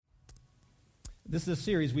This is a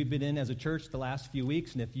series we've been in as a church the last few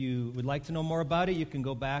weeks, and if you would like to know more about it, you can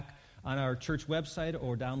go back on our church website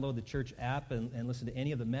or download the church app and listen to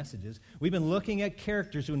any of the messages. We've been looking at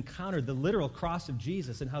characters who encountered the literal cross of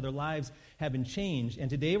Jesus and how their lives have been changed. And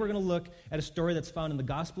today we're going to look at a story that's found in the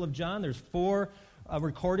Gospel of John. There's four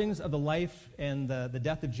recordings of the life and the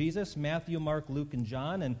death of Jesus: Matthew, Mark, Luke, and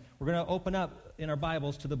John. And we're going to open up in our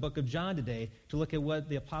Bibles to the book of John today to look at what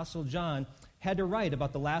the Apostle John had to write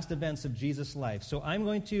about the last events of Jesus' life. So I'm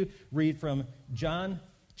going to read from John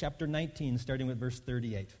chapter 19, starting with verse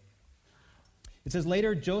 38. It says,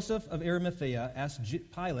 "Later, Joseph of Arimathea asked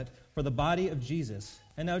Pilate for the body of Jesus.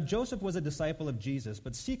 And now Joseph was a disciple of Jesus,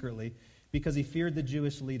 but secretly, because he feared the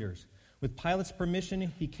Jewish leaders. With Pilate's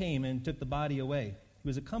permission, he came and took the body away. He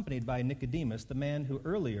was accompanied by Nicodemus, the man who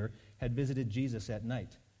earlier had visited Jesus at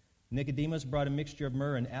night. Nicodemus brought a mixture of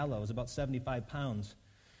myrrh and aloes, about 75 pounds.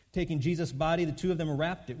 Taking Jesus' body, the two of them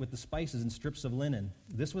wrapped it with the spices and strips of linen.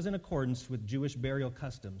 This was in accordance with Jewish burial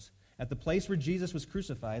customs. At the place where Jesus was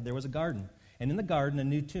crucified, there was a garden, and in the garden a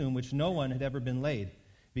new tomb which no one had ever been laid.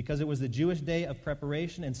 Because it was the Jewish day of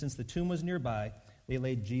preparation, and since the tomb was nearby, they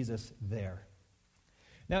laid Jesus there."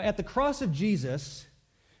 Now, at the cross of Jesus,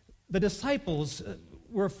 the disciples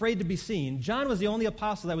were afraid to be seen. John was the only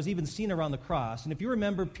apostle that was even seen around the cross. And if you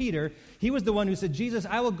remember Peter, he was the one who said, "Jesus,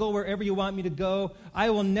 I will go wherever you want me to go. I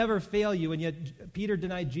will never fail you." And yet Peter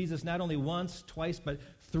denied Jesus not only once, twice, but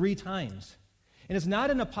 3 times. And it's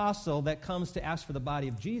not an apostle that comes to ask for the body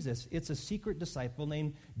of Jesus. It's a secret disciple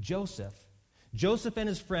named Joseph. Joseph and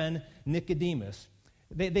his friend Nicodemus.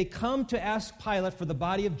 They come to ask Pilate for the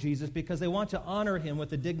body of Jesus because they want to honor him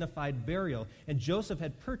with a dignified burial. And Joseph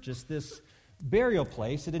had purchased this burial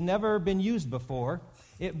place. It had never been used before.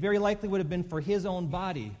 It very likely would have been for his own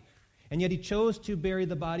body. And yet he chose to bury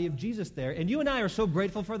the body of Jesus there. And you and I are so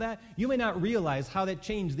grateful for that. You may not realize how that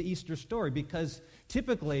changed the Easter story, because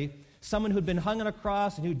typically someone who'd been hung on a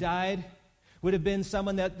cross and who died would have been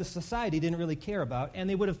someone that the society didn't really care about, and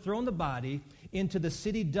they would have thrown the body into the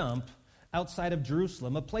city dump outside of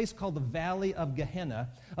Jerusalem, a place called the Valley of Gehenna,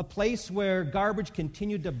 a place where garbage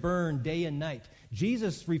continued to burn day and night.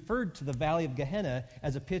 Jesus referred to the Valley of Gehenna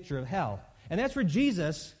as a picture of hell. And that's where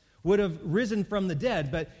Jesus would have risen from the dead.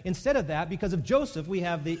 But instead of that, because of Joseph, we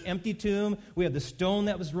have the empty tomb, we have the stone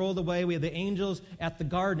that was rolled away, we have the angels at the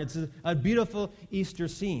garden. It's a beautiful Easter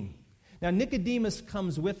scene. Now, Nicodemus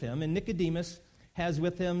comes with him, and Nicodemus has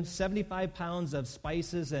with him 75 pounds of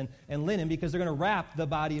spices and linen, because they're going to wrap the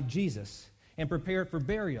body of Jesus and prepare it for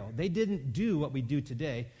burial. They didn't do what we do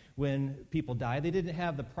today when people die. They didn't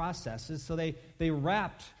have the processes, so they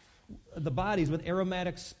wrapped the bodies with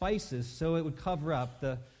aromatic spices so it would cover up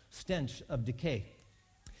the stench of decay.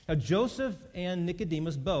 Now, Joseph and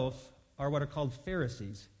Nicodemus both are what are called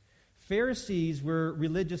Pharisees. Pharisees were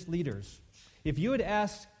religious leaders. If you had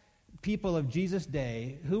asked people of Jesus'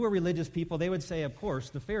 day who were religious people, they would say, of course,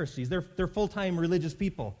 the Pharisees. They're full-time religious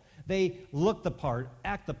people. They look the part,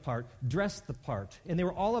 act the part, dress the part, and they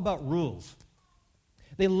were all about rules.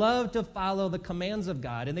 They loved to follow the commands of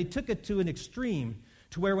God, and they took it to an extreme,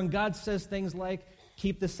 to where when God says things like,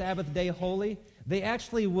 keep the Sabbath day holy, they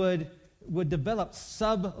actually would develop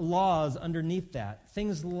sub-laws underneath that.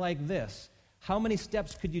 Things like this: how many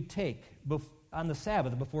steps could you take on the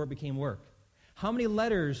Sabbath before it became work? How many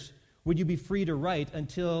letters would you be free to write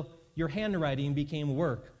until your handwriting became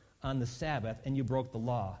work on the Sabbath and you broke the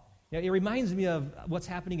law? Now, it reminds me of what's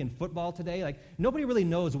happening in football today. Like, nobody really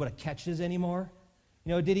knows what a catch is anymore.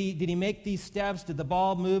 You know, did he make these steps? Did the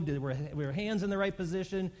ball move? Were hands in the right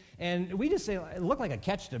position? And we just say, it looked like a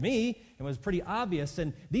catch to me. It was pretty obvious.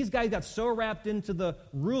 And these guys got so wrapped into the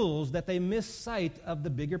rules that they missed sight of the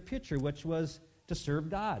bigger picture, which was to serve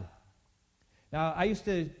God. Now, I used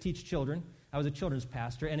to teach children. I was a children's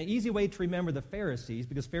pastor, and an easy way to remember the Pharisees,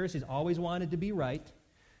 because Pharisees always wanted to be right,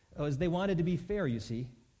 was they wanted to be fair, you see.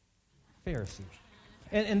 Pharisees.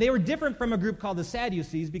 And they were different from a group called the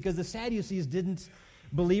Sadducees, because the Sadducees didn't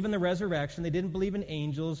believe in the resurrection, they didn't believe in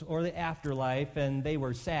angels or the afterlife, and they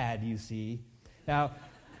were sad, you see. Now,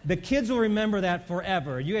 the kids will remember that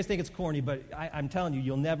forever. You guys think it's corny, but I'm telling you,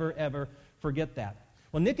 you'll never, ever forget that.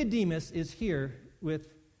 Well, Nicodemus is here with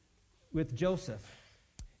Joseph.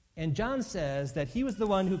 And John says that he was the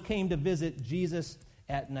one who came to visit Jesus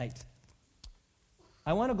at night.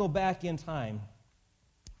 I want to go back in time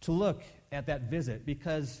to look at that visit,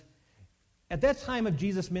 because at that time of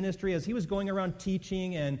Jesus' ministry, as he was going around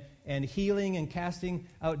teaching and healing and casting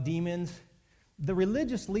out demons, the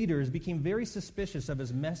religious leaders became very suspicious of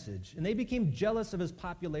his message, and they became jealous of his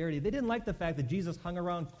popularity. They didn't like the fact that Jesus hung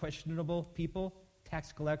around questionable people,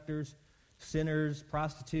 tax collectors, sinners,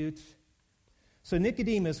 prostitutes. So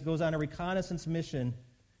Nicodemus goes on a reconnaissance mission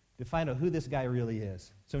to find out who this guy really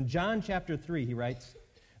is. So in John chapter 3, he writes,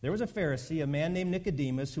 "There was a Pharisee, a man named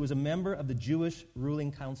Nicodemus, who was a member of the Jewish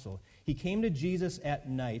ruling council. He came to Jesus at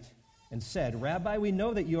night and said, 'Rabbi, we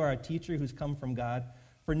know that you are a teacher who's come from God,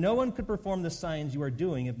 for no one could perform the signs you are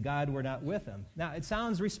doing if God were not with him.'" Now, it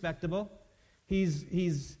sounds respectable.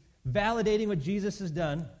 He's validating what Jesus has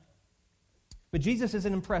done, but Jesus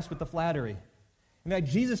isn't impressed with the flattery. In fact,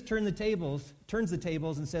 Jesus turns the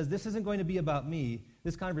tables and says, "This isn't going to be about me.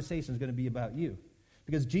 This conversation is going to be about you."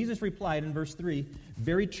 Because Jesus replied in verse 3,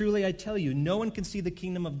 "Very truly I tell you, no one can see the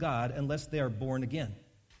kingdom of God unless they are born again."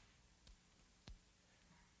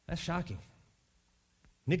 That's shocking.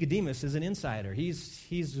 Nicodemus is an insider.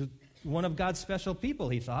 He's one of God's special people,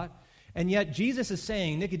 he thought. And yet Jesus is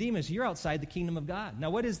saying, "Nicodemus, you're outside the kingdom of God."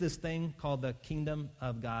 Now, what is this thing called the kingdom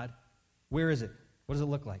of God? Where is it? What does it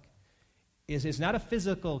look like? It's not a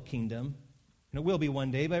physical kingdom, and it will be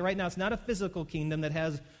one day, but right now it's not a physical kingdom that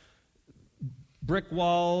has brick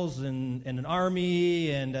walls and an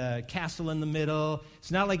army and a castle in the middle.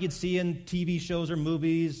 It's not like you'd see in TV shows or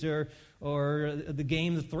movies or the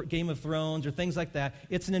Game of Thrones or things like that.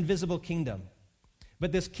 It's an invisible kingdom.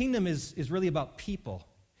 But this kingdom is really about people.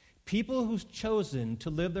 People who's chosen to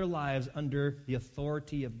live their lives under the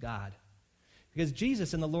authority of God. Because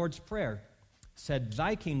Jesus in the Lord's Prayer said,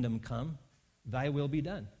 "Thy kingdom come, thy will be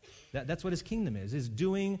done." That's what his kingdom is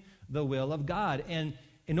doing the will of God. And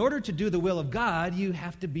in order to do the will of God, you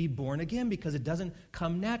have to be born again because it doesn't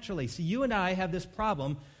come naturally. See, you and I have this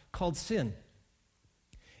problem called sin.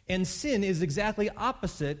 And sin is exactly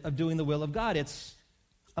opposite of doing the will of God. It's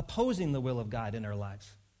opposing the will of God in our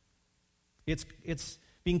lives. It's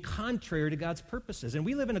being contrary to God's purposes. And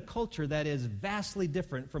we live in a culture that is vastly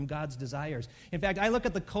different from God's desires. In fact, I look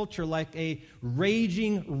at the culture like a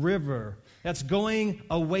raging river that's going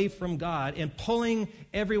away from God and pulling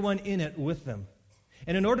everyone in it with them.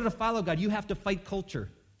 And in order to follow God, you have to fight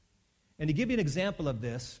culture. And to give you an example of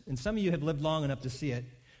this, and some of you have lived long enough to see it,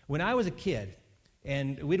 when I was a kid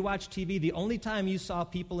and we'd watch TV, the only time you saw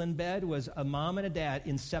people in bed was a mom and a dad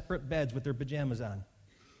in separate beds with their pajamas on.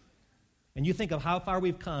 And you think of how far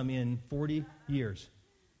we've come in 40 years.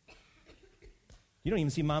 You don't even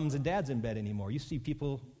see moms and dads in bed anymore. You see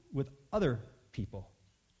people with other people,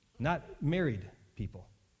 not married people.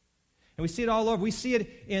 And we see it all over. We see it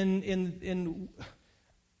in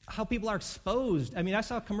how people are exposed. I mean, I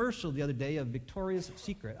saw a commercial the other day of Victoria's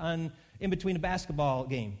Secret in between a basketball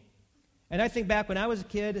game. And I think back when I was a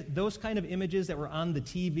kid, those kind of images that were on the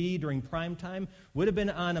TV during prime time would have been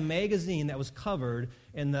on a magazine that was covered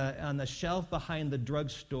on the shelf behind the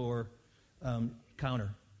drugstore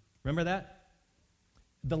counter. Remember that?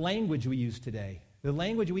 The language we use today, the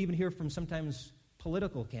language we even hear from sometimes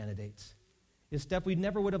political candidates, is stuff we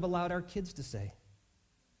never would have allowed our kids to say.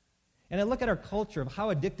 And I look at our culture of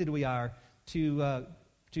how addicted we are to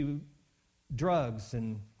drugs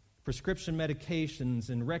and prescription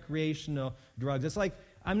medications and recreational drugs. It's like,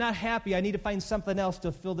 I'm not happy. I need to find something else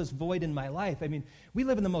to fill this void in my life. I mean, we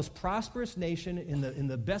live in the most prosperous nation in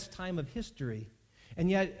the best time of history.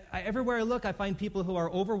 And yet, everywhere I look, I find people who are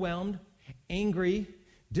overwhelmed, angry,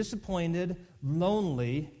 disappointed,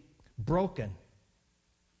 lonely, broken.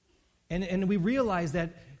 And we realize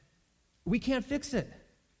that we can't fix it.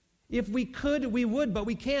 If we could, we would, but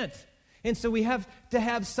we can't. And so we have to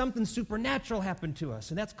have something supernatural happen to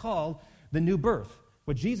us, and that's called the new birth.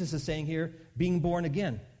 What Jesus is saying here, being born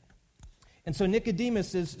again. And so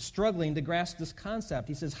Nicodemus is struggling to grasp this concept.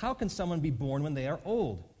 He says, "How can someone be born when they are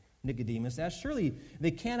old?" Nicodemus asked, "Surely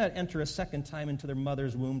they cannot enter a second time into their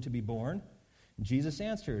mother's womb to be born." And Jesus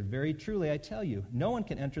answered, "Very truly I tell you, no one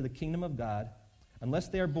can enter the kingdom of God unless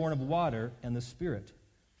they are born of water and the Spirit.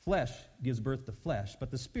 Flesh gives birth to flesh,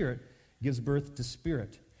 but the Spirit gives birth to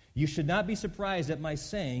spirit. You should not be surprised at my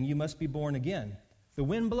saying, 'You must be born again.' The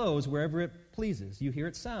wind blows wherever it pleases. You hear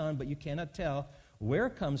its sound, but you cannot tell where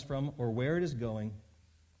it comes from or where it is going.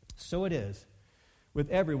 So it is with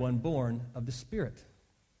everyone born of the Spirit."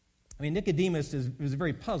 I mean, Nicodemus is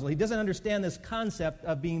very puzzled. He doesn't understand this concept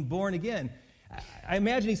of being born again. I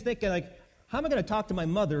imagine he's thinking, like, how am I going to talk to my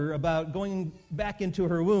mother about going back into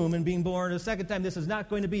her womb and being born a second time? This is not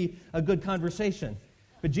going to be a good conversation.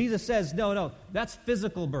 But Jesus says, no, that's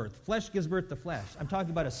physical birth. Flesh gives birth to flesh. I'm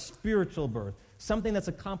talking about a spiritual birth, something that's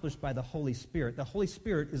accomplished by the Holy Spirit. The Holy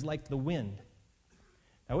Spirit is like the wind.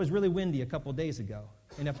 Now, it was really windy a couple days ago.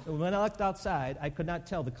 And when I looked outside, I could not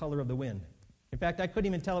tell the color of the wind. In fact, I couldn't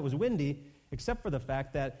even tell it was windy, except for the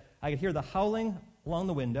fact that I could hear the howling along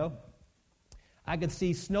the window. I could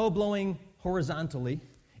see snow blowing horizontally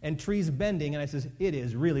and trees bending, and I says, it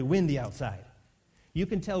is really windy outside. You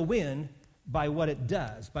can tell wind by what it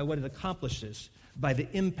does, by what it accomplishes, by the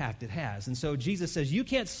impact it has. And so Jesus says, you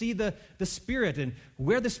can't see the Spirit and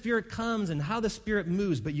where the Spirit comes and how the Spirit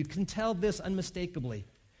moves, but you can tell this unmistakably.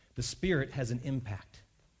 The Spirit has an impact.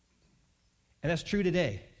 And that's true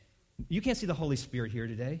today. You can't see the Holy Spirit here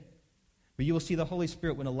today, but you will see the Holy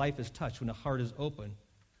Spirit when a life is touched, when a heart is open,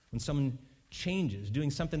 when someone changes,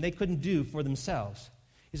 doing something they couldn't do for themselves.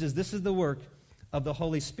 He says, this is the work of the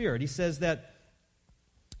Holy Spirit. He says that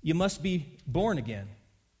you must be born again.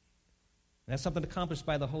 And that's something accomplished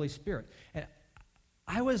by the Holy Spirit. And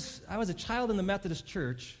I was a child in the Methodist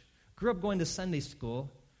Church, grew up going to Sunday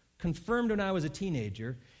school, confirmed when I was a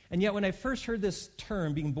teenager, and yet when I first heard this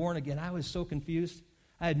term, being born again, I was so confused.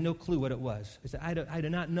 I had no clue what it was. I do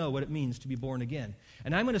not know what it means to be born again.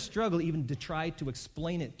 And I'm going to struggle even to try to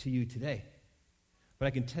explain it to you today. But I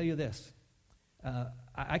can tell you this.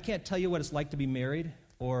 I can't tell you what it's like to be married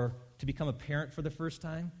or to become a parent for the first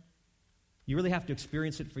time. You really have to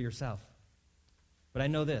experience it for yourself. But I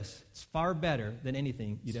know this. It's far better than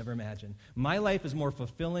anything you'd ever imagine. My life is more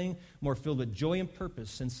fulfilling, more filled with joy and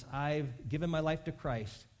purpose since I've given my life to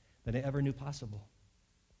Christ than I ever knew possible.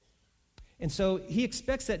 And so he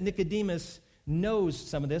expects that Nicodemus knows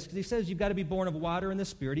some of this because he says you've got to be born of water and the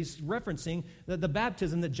Spirit. He's referencing the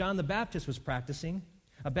baptism that John the Baptist was practicing,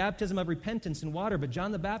 a baptism of repentance in water. But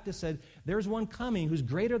John the Baptist said, there's one coming who's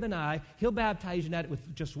greater than I. He'll baptize you not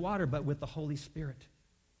with just water, but with the Holy Spirit.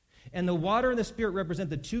 And the water and the Spirit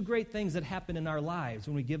represent the two great things that happen in our lives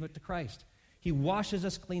when we give it to Christ. He washes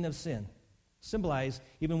us clean of sin. Symbolized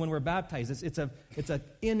even when we're baptized. It's an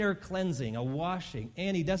inner cleansing, a washing.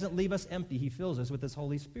 And he doesn't leave us empty. He fills us with his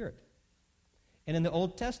Holy Spirit. And in the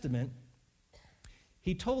Old Testament,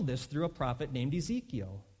 he told this through a prophet named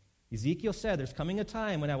Ezekiel. Ezekiel said, there's coming a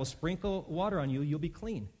time when I will sprinkle water on you, you'll be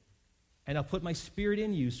clean. And I'll put my Spirit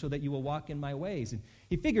in you so that you will walk in my ways. And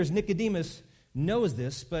he figures Nicodemus knows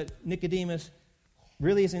this, but Nicodemus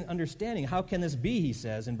really isn't understanding. How can this be, he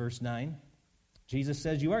says in verse 9. Jesus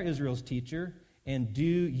says, you are Israel's teacher, and do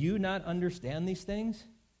you not understand these things?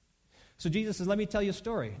 So Jesus says, let me tell you a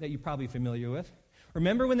story that you're probably familiar with.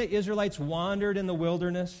 Remember when the Israelites wandered in the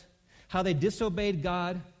wilderness, how they disobeyed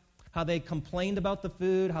God, how they complained about the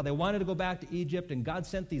food, how they wanted to go back to Egypt, and God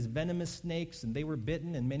sent these venomous snakes, and they were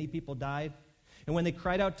bitten, and many people died. And when they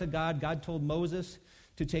cried out to God, God told Moses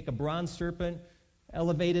to take a bronze serpent,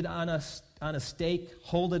 elevate it on a stake,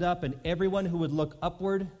 hold it up, and everyone who would look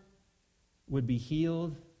upward would be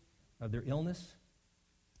healed of their illness.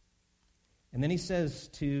 And then he says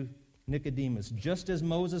to Nicodemus, just as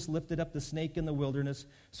Moses lifted up the snake in the wilderness,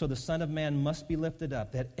 so the Son of Man must be lifted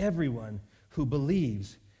up, that everyone who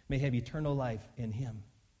believes may have eternal life in him.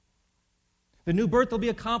 The new birth will be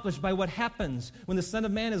accomplished by what happens when the Son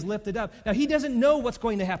of Man is lifted up. Now, he doesn't know what's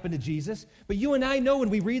going to happen to Jesus, but you and I know when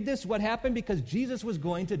we read this what happened because Jesus was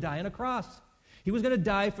going to die on a cross. He was going to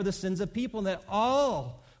die for the sins of people, and that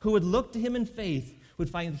all who would look to him in faith would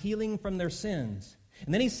find healing from their sins.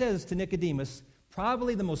 And then he says to Nicodemus,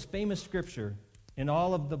 probably the most famous scripture in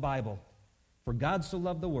all of the Bible, for God so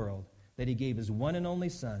loved the world that he gave his one and only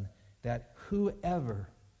Son, that whoever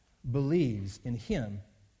believes in him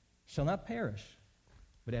shall not perish,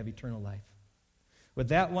 but have eternal life. With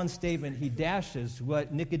that one statement, he dashes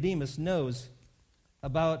what Nicodemus knows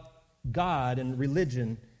about God and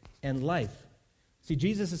religion and life. See,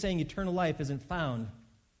 Jesus is saying eternal life isn't found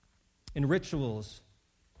in rituals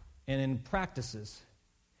and in practices.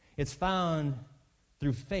 It's found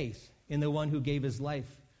through faith in the one who gave his life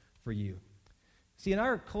for you. See, in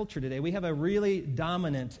our culture today, we have a really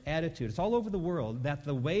dominant attitude. It's all over the world that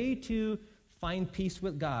the way to find peace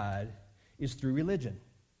with God is through religion.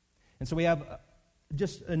 And so we have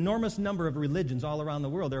just an enormous number of religions all around the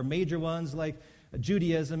world. There are major ones like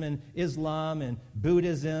Judaism and Islam and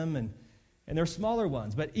Buddhism, and there are smaller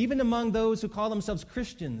ones. But even among those who call themselves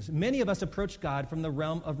Christians, many of us approach God from the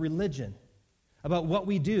realm of religion, about what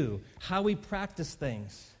we do, how we practice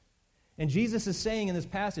things. And Jesus is saying in this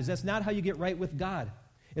passage, that's not how you get right with God.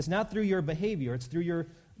 It's not through your behavior, it's through your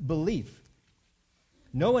belief.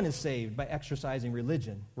 No one is saved by exercising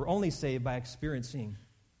religion. We're only saved by experiencing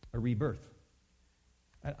a rebirth.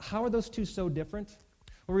 How are those two so different?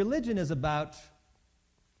 Well, religion is about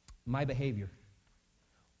my behavior.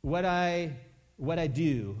 What I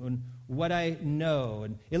do and what I know,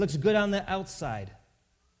 and it looks good on the outside.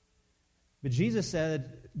 But Jesus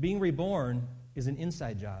said being reborn is an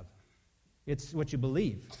inside job. It's what you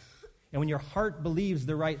believe. And when your heart believes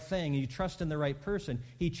the right thing and you trust in the right person,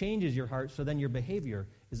 he changes your heart so then your behavior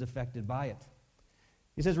is affected by it.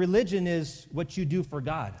 He says religion is what you do for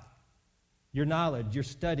God. Your knowledge, your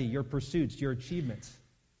study, your pursuits, your achievements.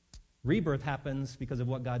 Rebirth happens because of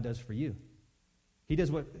what God does for you. He does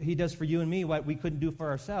what he does for you and me, what we couldn't do for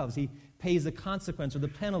ourselves. He pays the consequence or the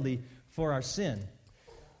penalty for our sin.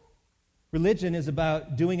 Religion is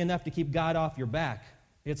about doing enough to keep God off your back.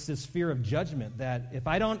 It's this fear of judgment that if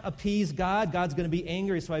I don't appease God, God's going to be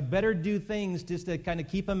angry, so I better do things just to kind of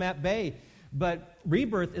keep him at bay. But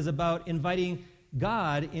rebirth is about inviting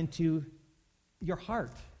God into your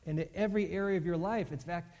heart, into every area of your life. In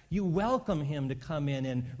fact, you welcome him to come in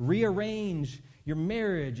and rearrange your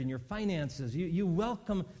marriage and your finances. You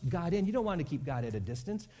welcome God in. You don't want to keep God at a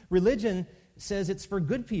distance. Religion says it's for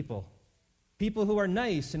good people, people who are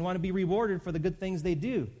nice and want to be rewarded for the good things they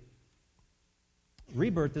do.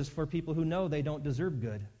 Rebirth is for people who know they don't deserve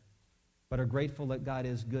good, but are grateful that God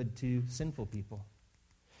is good to sinful people.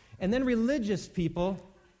 And then religious people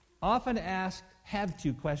often ask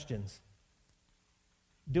have-to questions.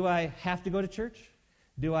 Do I have to go to church?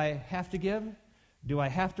 Do I have to give? Do I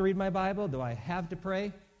have to read my Bible? Do I have to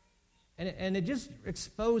pray? And it just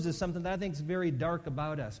exposes something that I think is very dark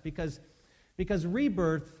about us, because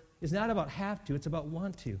rebirth is not about have to, it's about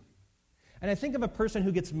want to. And I think of a person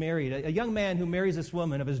who gets married, a young man who marries this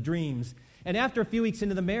woman of his dreams, and after a few weeks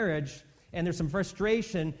into the marriage, and there's some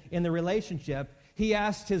frustration in the relationship, he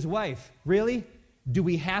asked his wife, really? Do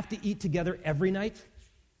we have to eat together every night?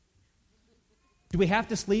 Do we have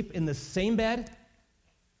to sleep in the same bed?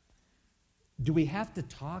 Do we have to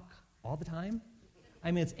talk all the time?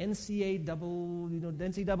 I mean, it's NCAA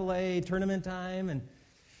tournament time, and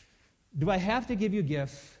do I have to give you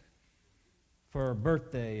gifts for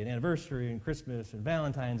birthday and anniversary and Christmas and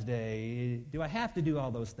Valentine's Day? Do I have to do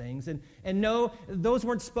all those things? And no, those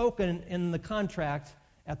weren't spoken in the contract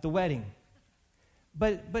at the wedding.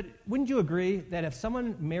 But wouldn't you agree that if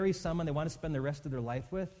someone marries someone they want to spend the rest of their life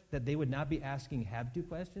with, that they would not be asking have-to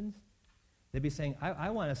questions? They'd be saying, I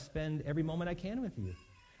want to spend every moment I can with you.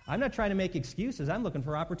 I'm not trying to make excuses. I'm looking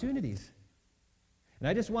for opportunities. And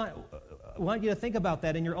I just want you to think about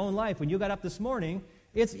that in your own life. When you got up this morning,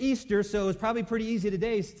 it's Easter, so it's probably pretty easy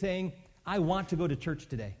today saying, I want to go to church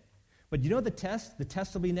today. But you know the test? The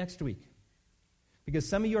test will be next week. Because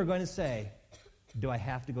some of you are going to say, do I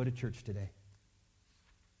have to go to church today?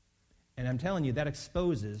 And I'm telling you, that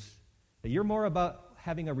exposes that you're more about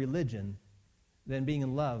having a religion than being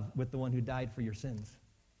in love with the one who died for your sins.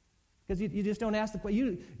 Because you just don't ask the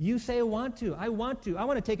question. You say, I want to. I want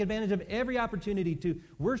to take advantage of every opportunity to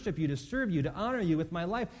worship you, to serve you, to honor you with my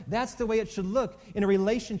life. That's the way it should look in a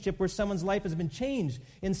relationship where someone's life has been changed.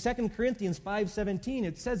 In 2 Corinthians 5:17,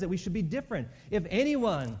 it says that we should be different. If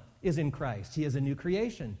anyone is in Christ, he is a new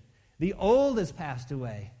creation. The old has passed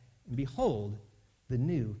away, and behold, the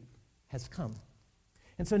new has come.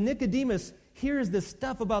 And so Nicodemus hears this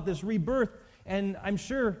stuff about this rebirth, and I'm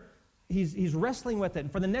sure he's wrestling with it.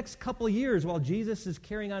 And for the next couple of years, while Jesus is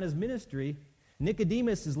carrying on his ministry,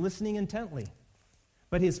 Nicodemus is listening intently.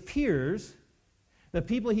 But his peers, the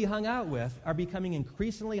people he hung out with, are becoming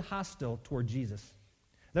increasingly hostile toward Jesus.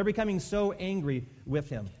 They're becoming so angry with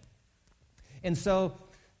him. And so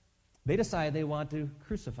they decide they want to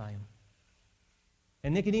crucify him.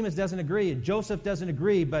 And Nicodemus doesn't agree, and Joseph doesn't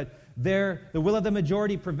agree, but the will of the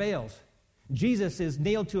majority prevails. Jesus is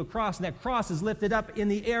nailed to a cross, and that cross is lifted up in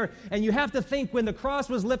the air. And you have to think, when the cross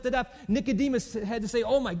was lifted up, Nicodemus had to say,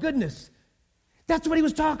 oh my goodness, that's what he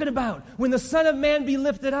was talking about, when the Son of Man be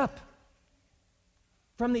lifted up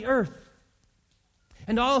from the earth.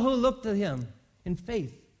 And all who look to him in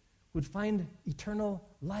faith would find eternal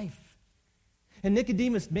life. And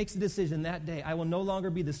Nicodemus makes a decision that day, I will no longer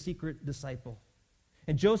be the secret disciple.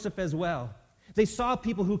 And Joseph as well. They saw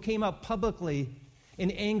people who came out publicly in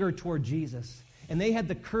anger toward Jesus. And they had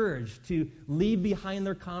the courage to leave behind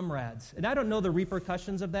their comrades. And I don't know the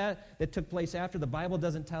repercussions of that took place after. The Bible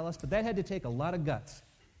doesn't tell us. But that had to take a lot of guts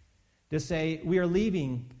to say, we are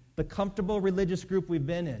leaving the comfortable religious group we've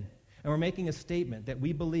been in. And we're making a statement that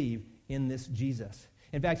we believe in this Jesus.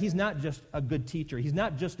 In fact, he's not just a good teacher. He's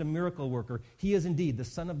not just a miracle worker. He is indeed the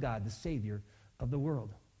Son of God, the Savior of the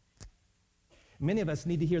world. Many of us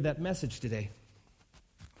need to hear that message today.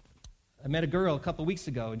 I met a girl a couple weeks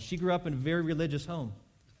ago, and she grew up in a very religious home.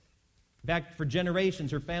 In fact, for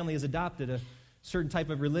generations, her family has adopted a certain type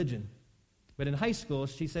of religion. But in high school,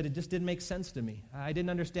 she said it just didn't make sense to me. I didn't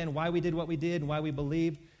understand why we did what we did and why we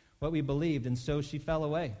believed what we believed, and so she fell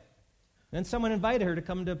away. And then someone invited her to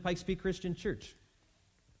come to Pikes Peak Christian Church.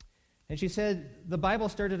 And she said the Bible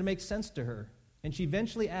started to make sense to her. And she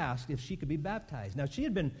eventually asked if she could be baptized. Now, she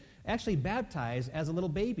had been actually baptized as a little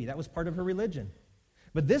baby. That was part of her religion.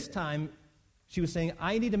 But this time, she was saying,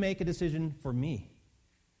 I need to make a decision for me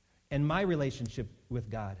and my relationship with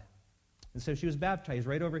God. And so she was baptized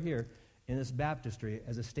right over here in this baptistry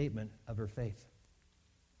as a statement of her faith.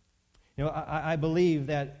 You know, I believe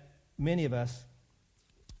that many of us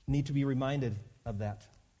need to be reminded of that.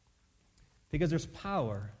 Because there's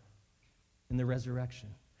power in the resurrection.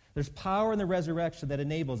 There's power in the resurrection that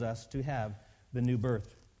enables us to have the new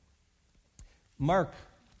birth. Mark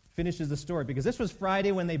finishes the story, because this was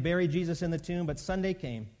Friday when they buried Jesus in the tomb, but Sunday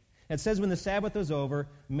came. It says when the Sabbath was over,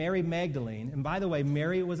 Mary Magdalene, and by the way,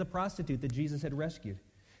 Mary was a prostitute that Jesus had rescued.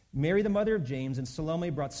 Mary, the mother of James, and Salome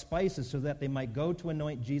brought spices so that they might go to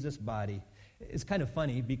anoint Jesus' body. It's kind of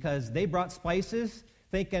funny because they brought spices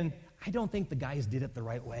thinking, I don't think the guys did it the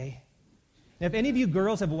right way. Now, if any of you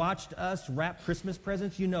girls have watched us wrap Christmas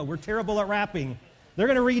presents, you know we're terrible at wrapping. They're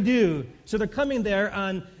going to redo. So they're coming there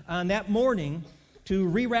on that morning to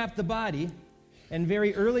rewrap the body. And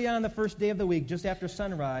very early on the first day of the week, just after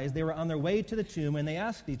sunrise, they were on their way to the tomb, and they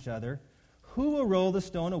asked each other, who will roll the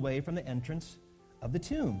stone away from the entrance of the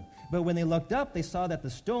tomb? But when they looked up, they saw that the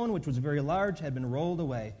stone, which was very large, had been rolled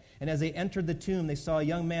away. And as they entered the tomb, they saw a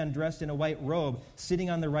young man dressed in a white robe sitting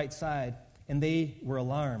on the right side, and they were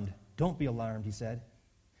alarmed. Don't be alarmed, he said.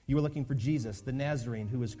 You were looking for Jesus, the Nazarene,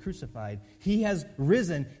 who was crucified. He has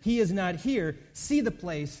risen. He is not here. See the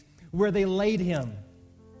place where they laid him.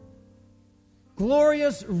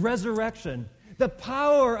 Glorious resurrection. The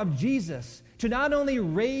power of Jesus to not only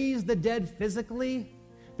raise the dead physically,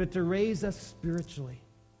 but to raise us spiritually.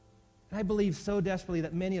 And I believe so desperately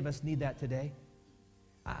that many of us need that today.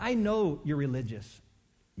 I know you're religious.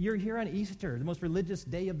 You're here on Easter, the most religious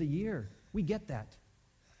day of the year. We get that.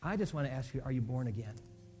 I just want to ask you, are you born again?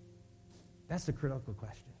 That's the critical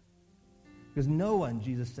question. Because no one,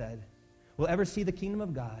 Jesus said, will ever see the kingdom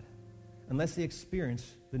of God unless they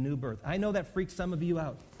experience the new birth. I know that freaks some of you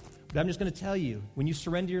out, but I'm just going to tell you, when you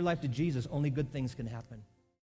surrender your life to Jesus, only good things can happen.